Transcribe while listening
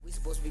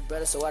supposed to be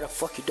better, so why the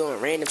fuck you doing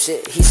random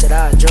shit? He said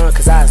I was drunk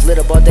cause I was lit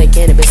up all that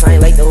cannabis. I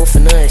ain't like the whole for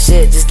none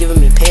shit, just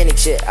giving me panic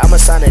shit. I'ma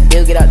sign a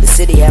deal, get out the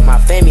city, have my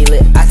family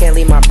lit. I can't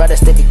leave my brother,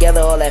 stick together,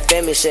 all that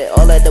family shit.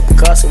 All that double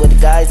crossing with the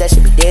guys, that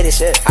should be dead and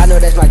shit. I know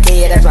that's my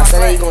king, yeah, that's my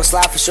son, he gon'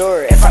 slide for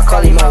sure. If I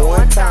call him my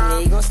one time,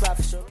 yeah, he gon' slide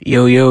for sure.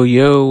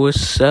 Yo,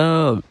 what's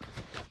up?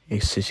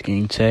 It's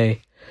Taeskiii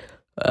Tay.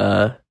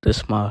 This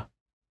is my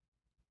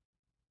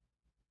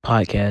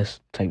podcast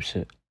type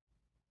shit.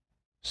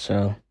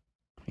 So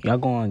y'all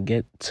gonna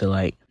get to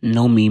like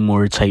know me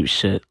more type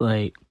shit.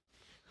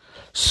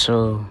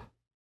 So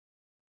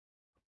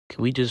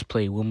can we just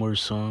play one more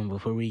song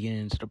before we get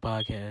into the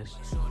podcast?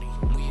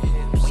 When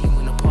you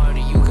in the party,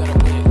 you gotta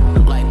pick.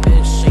 Like,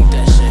 bitch, shake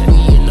that shit.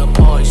 We in the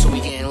party, so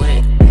we getting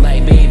lit.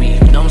 Like, baby,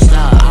 don't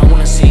stop. I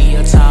wanna see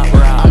your top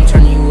rock. I'm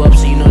turning you up,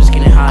 so you know it's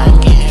getting hot.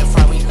 I'm getting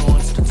fried, we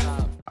going to the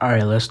top.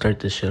 Alright, let's start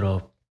this shit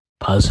off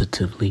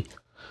positively.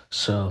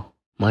 So,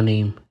 my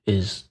name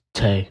is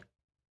Tay.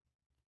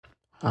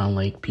 I don't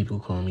like people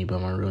calling me by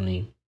my real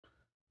name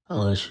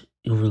unless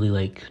you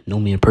really know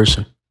me in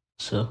person.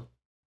 So,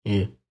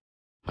 yeah,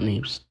 my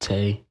name's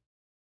Tay.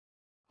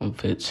 I'm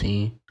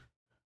 15.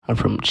 I'm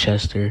from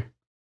Chester.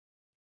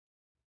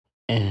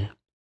 And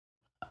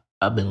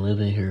I've been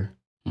living here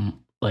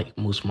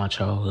most of my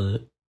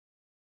childhood.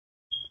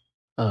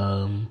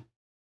 How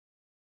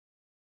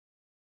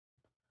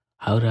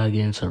did I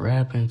get into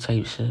rapping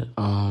type shit?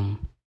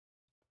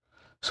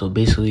 So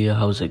basically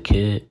I was a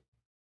kid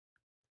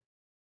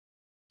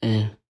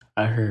and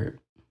I heard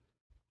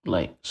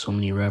so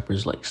many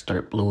rappers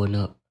start blowing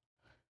up.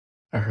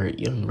 I heard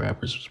young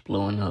rappers was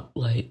blowing up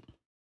like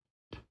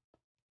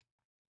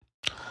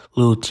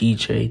Lil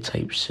TJ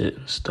type shit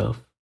and stuff.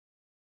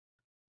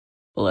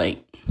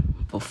 But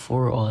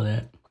before all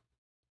that,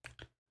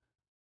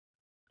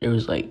 there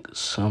was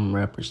some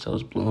rappers that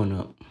was blowing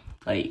up.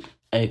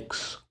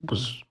 X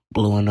was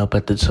blowing up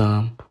at the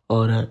time,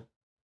 all that.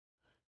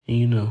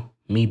 And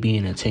me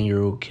being a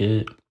 10-year-old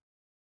kid,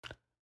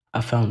 I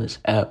found this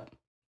app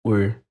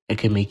where it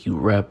can make you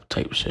rap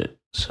type shit.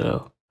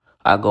 So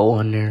I go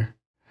on there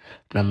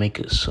and I make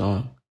a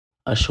song.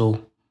 I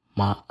show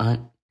my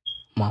aunt,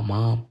 my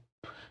mom,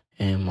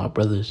 and my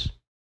brothers.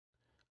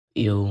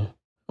 Yo,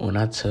 when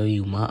I tell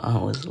you my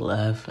aunt was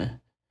laughing,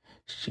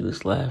 she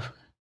was laughing.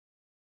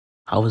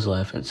 I was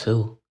laughing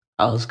too.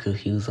 I was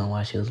confused on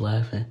why she was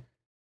laughing.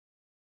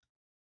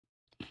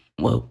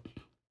 Well,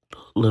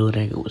 little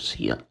nigga was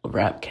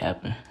rap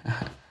capping.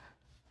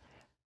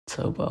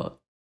 Talk about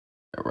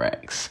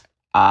racks.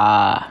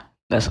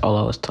 That's all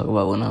I was talking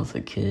about when I was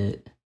a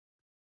kid.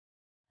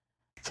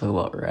 Talk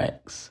about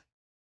racks.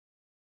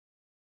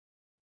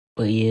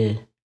 But yeah,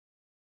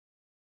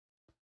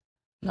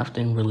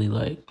 nothing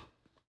really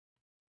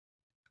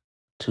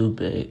too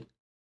big.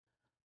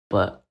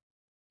 But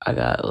I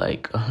got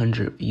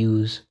 100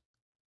 views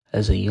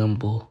as a young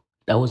boy.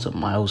 That was a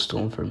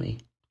milestone for me.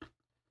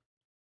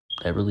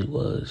 That really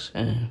was.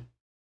 And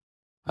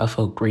I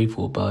felt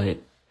grateful about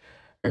it.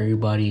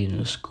 Everybody in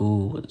the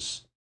school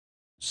was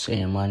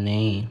saying my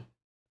name.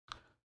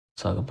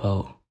 Talk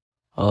about,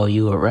 oh,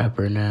 you a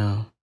rapper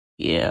now?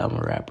 Yeah, I'm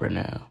a rapper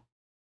now.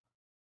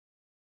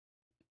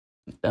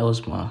 That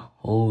was my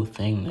whole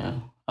thing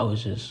now. I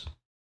was just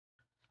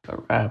a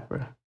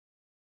rapper.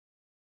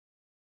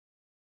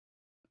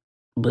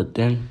 But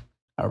then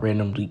I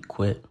randomly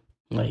quit.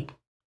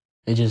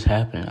 It just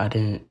happened. I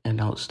didn't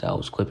announce that I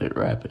was quitting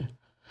rapping.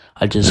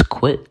 I just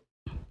quit.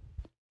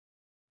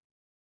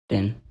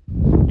 Then,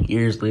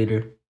 years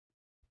later,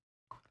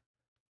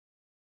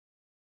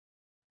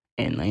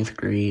 in 9th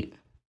grade,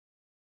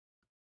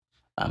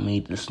 I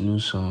made this new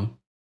song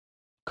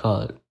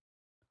called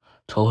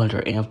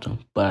 1200 Anthem,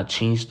 but I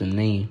changed the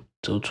name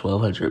to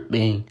 1200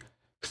 Bang,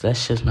 because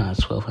that's just not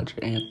a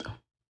 1200 Anthem.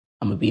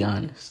 I'm going to be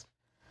honest.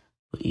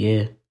 But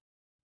yeah.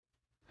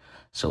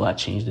 So I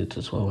changed it to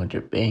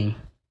 1200 Bang,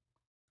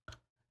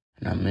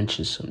 and I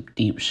mentioned some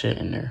deep shit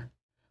in there.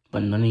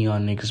 But none of y'all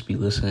niggas be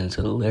listening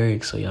to the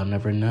lyrics, so y'all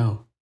never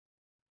know.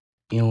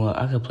 You know what?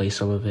 I could play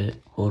some of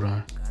it. Hold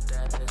on. Got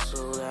that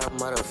pistol, that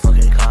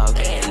motherfucking cock.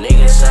 And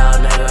niggas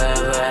I'll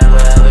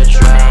never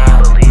try.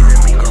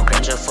 Go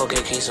catch a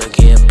fucking case or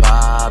get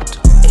popped.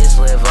 It's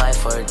live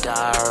life or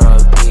die or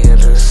be in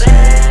the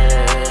sand.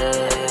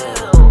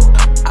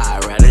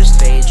 I'd rather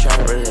stay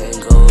trapper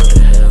than go to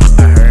hell.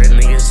 I heard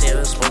niggas say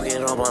I'm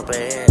smoking on my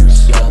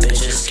pants. Yo,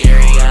 bitch is scary,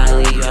 I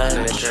leave you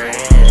in a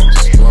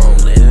trance. Long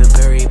live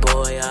Berry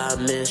boy, I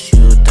miss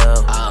you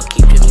though. I'll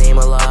keep your name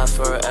alive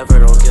forever,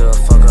 don't give a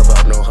fuck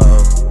about no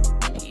hoe.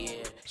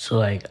 Yeah.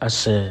 So I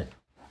said,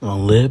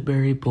 long live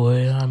Berry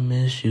boy, I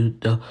miss you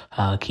though.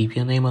 I'll keep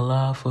your name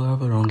alive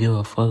forever, don't give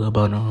a fuck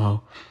about no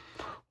hoe.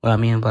 What I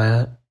mean by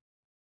that?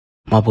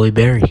 My boy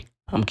Barry.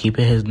 I'm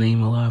keeping his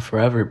name alive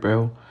forever,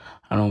 bro.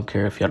 I don't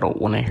care if y'all don't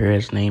want to hear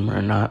his name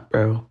or not,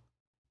 bro.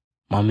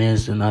 My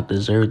mans did not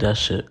deserve that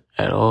shit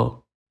at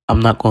all. I'm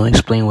not going to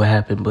explain what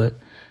happened, but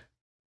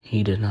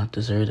he did not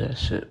deserve that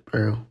shit,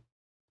 bro.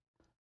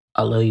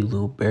 I love you,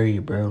 Lil Barry,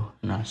 bro.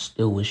 And I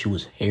still wish you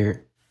was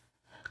here.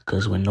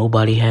 Because when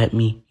nobody had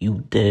me,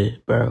 you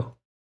did, bro.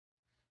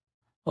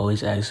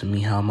 always asking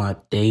me how my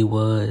day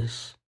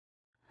was.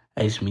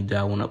 Asking me, did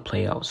I want to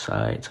play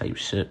outside type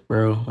shit,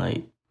 bro.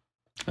 Like,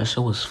 that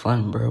shit was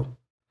fun, bro.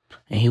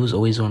 And he was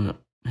always on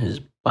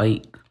his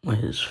bike with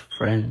his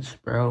friends,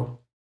 bro.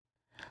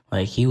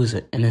 Like, he was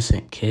an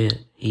innocent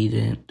kid. He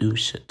didn't do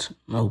shit to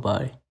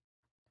nobody.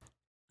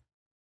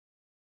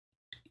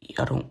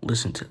 Y'all don't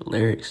listen to the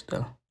lyrics,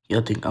 though.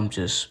 Y'all think I'm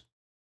just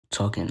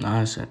talking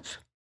nonsense.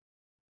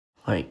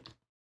 Like,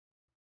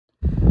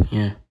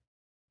 yeah.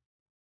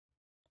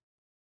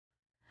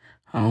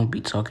 I don't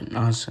be talking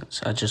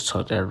nonsense. I just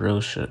talk that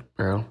real shit,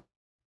 bro.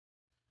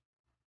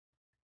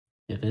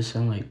 If it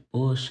sound like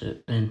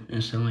bullshit, then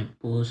it sound like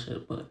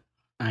bullshit, but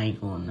I ain't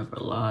gonna never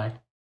lie.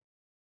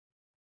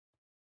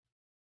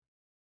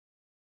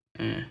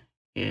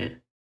 Yeah.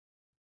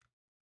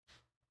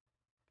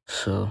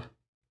 So,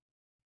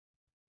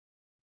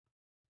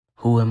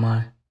 who am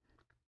I?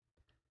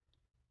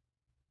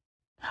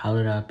 How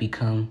did I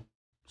become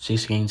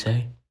 6 Games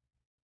A?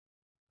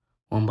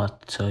 Well, I'm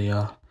about to tell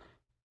y'all.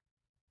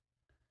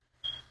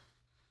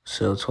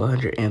 So,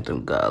 1200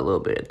 Anthem got a little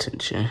bit of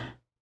attention.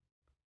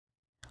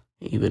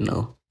 Even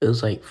though it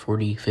was like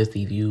 40,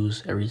 50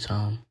 views every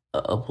time I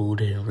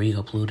uploaded and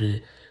re-uploaded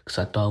it. Because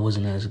I thought it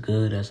wasn't as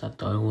good as I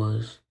thought it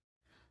was.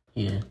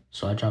 Yeah,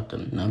 so I dropped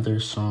another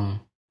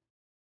song.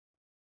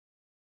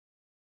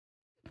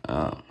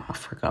 I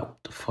forgot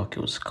what the fuck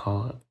it was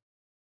called.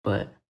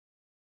 But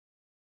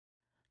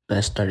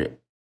that started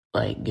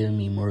like giving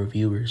me more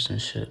viewers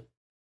and shit.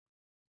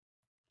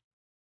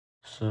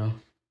 So,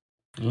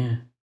 yeah.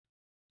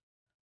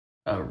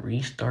 I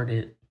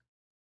restarted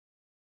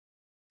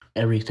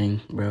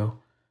everything, bro,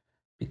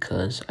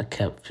 because I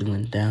kept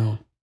feeling down.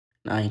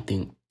 And I didn't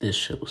think this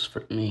shit was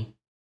for me.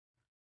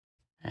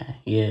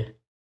 Yeah,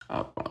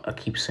 I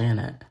keep saying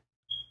that.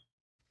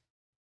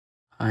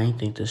 I didn't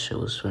think this shit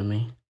was for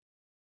me.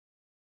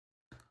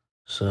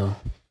 So,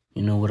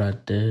 you know what I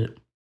did?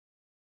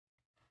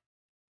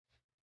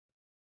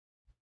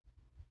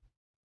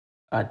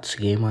 I just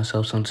gave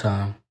myself some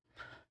time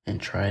and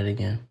tried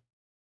again.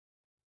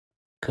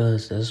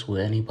 Because that's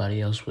what anybody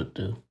else would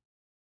do.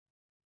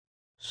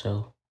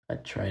 So, I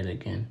tried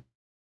again.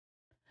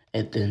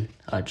 And then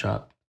I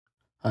dropped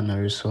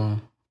another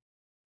song.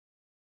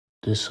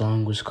 This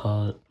song was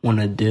called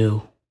Wanna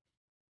Do.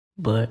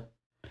 But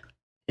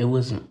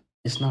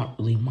it's not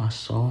really my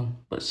song,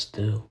 but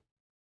still.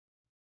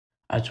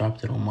 I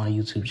dropped it on my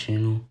YouTube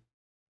channel.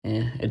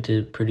 And it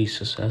did pretty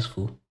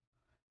successful.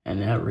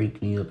 And that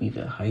ranked me up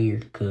even higher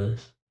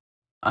because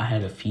I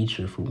had a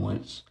feature for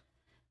once.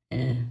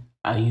 And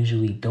I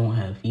usually don't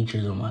have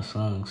features on my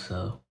songs,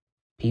 so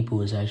people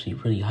was actually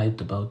pretty hyped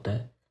about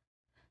that.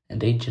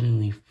 And they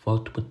genuinely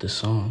fucked with the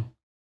song.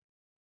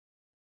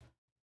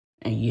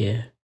 And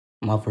yeah,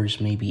 my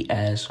verse may be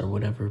ass or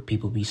whatever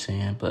people be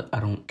saying, but I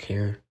don't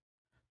care.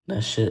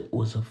 That shit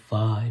was a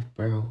vibe,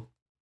 bro.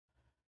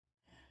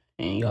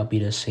 And y'all be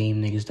the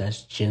same niggas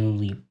that's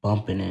genuinely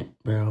bumping it,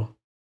 bro.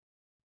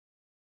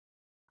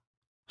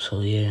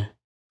 So yeah,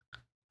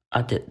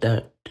 I did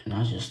that, and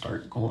I just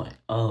started going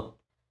up.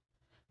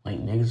 Like,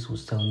 niggas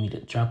was telling me to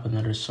drop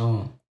another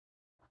song.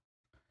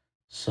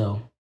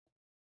 So,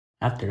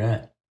 after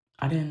that,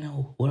 I didn't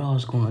know what I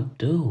was going to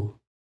do.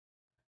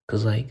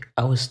 Because, like,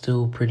 I was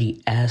still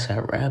pretty ass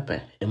at rapping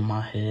in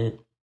my head.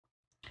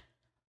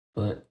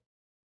 But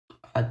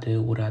I did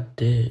what I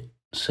did.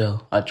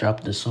 So, I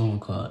dropped a song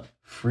called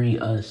Free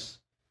Us.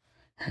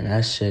 And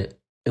that shit,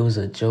 it was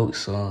a joke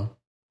song.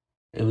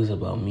 It was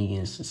about me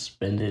getting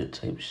suspended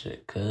type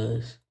shit.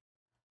 Because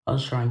I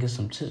was trying to get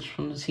some tips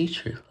from the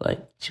teacher.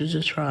 Like, she was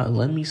just trying to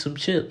lend me some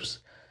chips.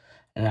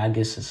 And I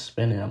get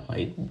suspended. I'm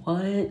like,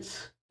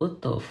 what?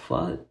 What the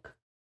fuck?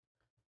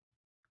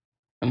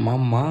 And my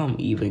mom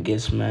even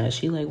gets mad.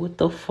 She like, what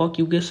the fuck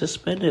you get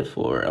suspended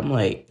for? I'm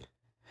like,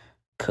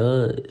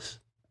 cuz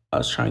I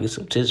was trying to get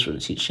some tips from the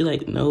teacher. She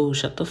like, no,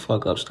 shut the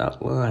fuck up. Stop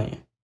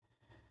lying.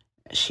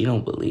 And she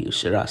don't believe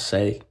shit I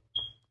say.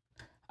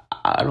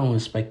 I don't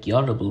expect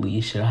y'all to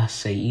believe shit I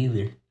say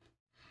either.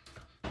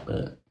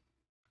 But,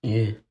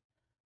 yeah.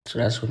 So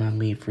that's when I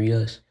made Free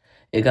Us.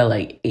 It got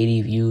like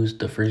 80 views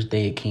the first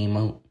day it came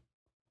out.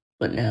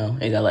 But now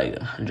it got like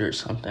 100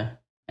 something.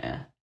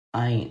 Yeah,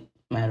 I ain't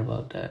mad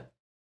about that.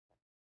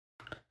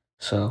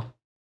 So,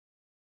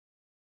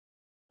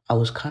 I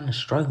was kind of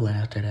struggling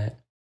after that.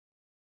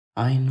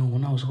 I didn't know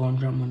when I was going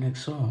to drop my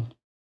next song.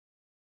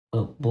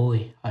 But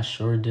boy, I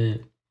sure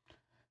did.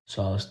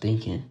 So I was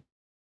thinking,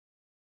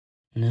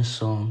 and this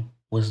song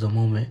was the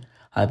moment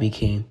I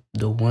became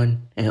the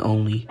one and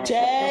only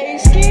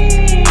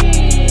Taeskiii.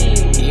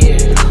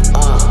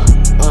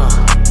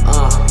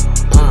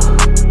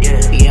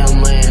 Yeah,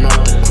 I'm laying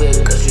off the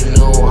clip cause you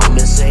know I'm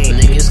insane.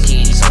 Niggas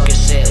keep talking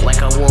shit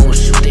like I won't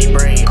shoot they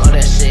brain. All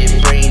that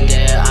shit brain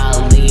dead,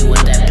 I'll leave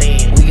with that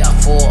pain. We got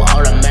 4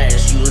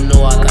 automatics, you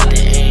know I got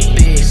the aim.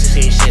 Big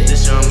 16 shit,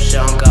 this some shit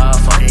I don't gotta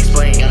fucking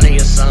explain. Y'all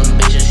niggas some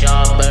bitches,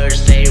 y'all better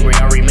stay where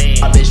y'all remain.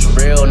 My bitch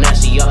real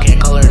nasty, y'all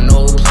can't call her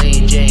no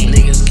plain Jane.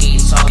 Niggas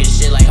keep talking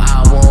shit like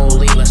I won't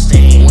leave a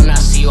stain. When I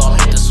see y'all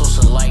hit the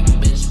social like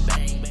bitch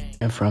bang bang.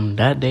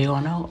 that day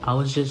on out, I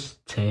was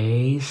just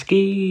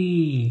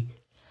Taeskiii.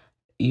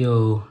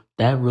 Yo,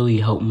 that really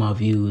helped my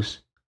views.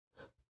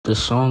 The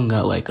song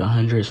got like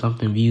 100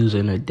 something views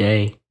in a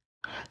day,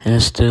 and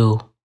it's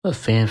still a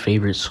fan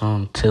favorite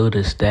song till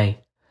this day.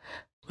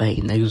 Like,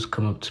 niggas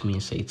come up to me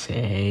and say,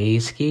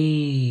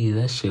 Taeskiii,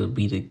 that shit would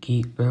be the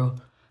geek, bro.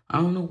 I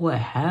don't know what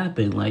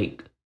happened.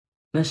 Like,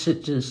 that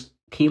shit just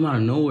came out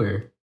of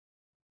nowhere.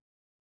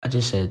 I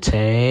just said,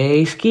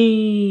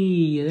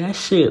 Taeskiii. That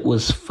shit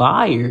was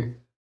fire.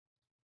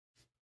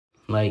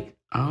 Like,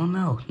 I don't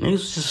know.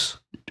 Niggas just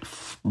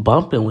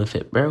bumping with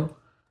it, bro.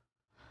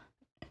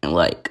 And,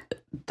 like,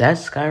 that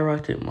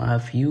skyrocketed my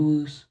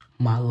views,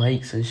 my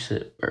likes and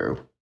shit, bro.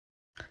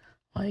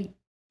 Like,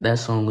 that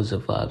song was a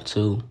vibe,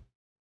 too.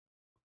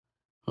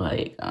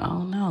 Like, I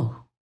don't know,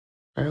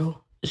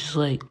 bro. It's just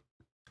like,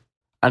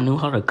 I knew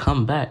how to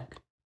come back.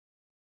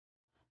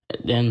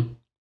 And then,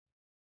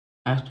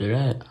 after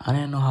that, I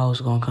didn't know how I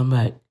was gonna come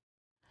back.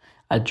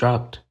 I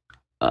dropped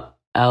an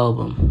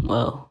album.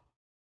 Well,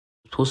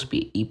 it's supposed to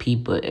be an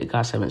EP, but it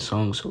got 7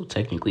 songs, so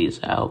technically it's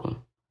an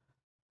album.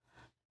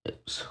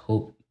 It's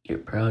Hope You're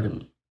Proud of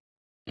Me.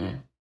 Yeah.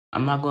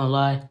 I'm not gonna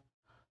lie,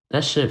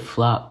 that shit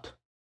flopped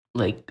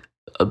like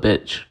a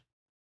bitch.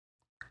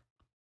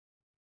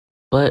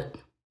 But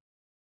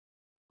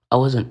I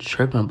wasn't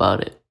tripping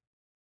about it,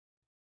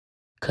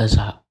 cause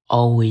I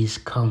always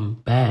come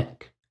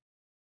back.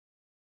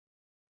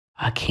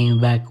 I came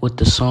back with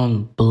the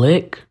song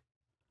Blick.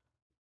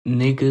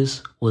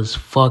 Niggas was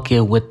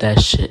fucking with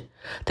that shit.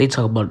 They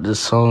talk about the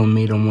song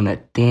made them wanna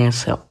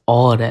dance and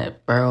all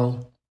that,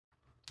 bro.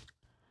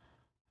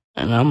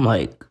 And I'm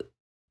like,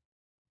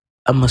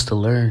 I must have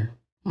learned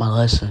my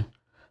lesson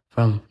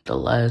from the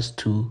last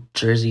 2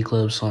 Jersey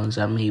Club songs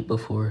I made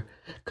before.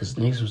 Cause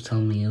niggas was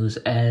telling me it was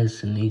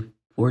ass and they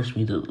forced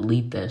me to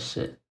delete that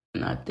shit.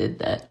 And I did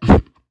that.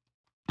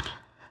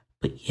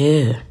 But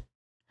yeah,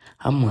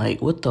 I'm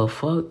like, what the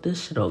fuck?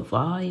 This shit a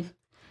vibe?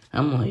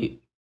 I'm like,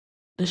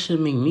 this should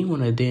make me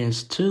want to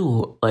dance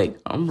too. Like,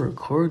 I'm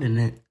recording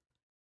it.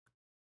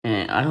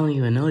 And I don't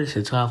even notice it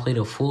until I play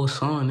the full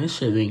song. This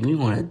should make me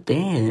want to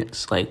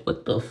dance. Like,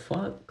 what the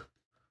fuck?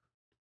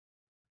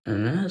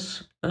 And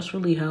that's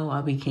really how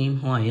I became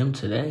who I am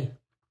today.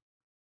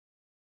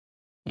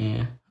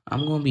 And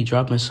I'm going to be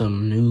dropping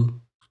some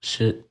new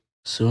shit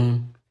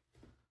soon.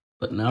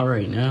 But not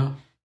right now.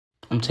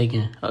 I'm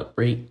taking a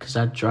break because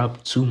I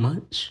dropped too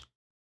much.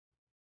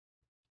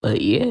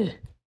 But yeah.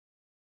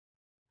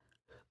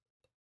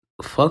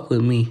 Fuck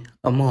with me.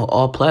 I'm on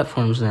all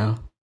platforms now.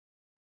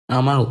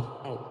 I'm out.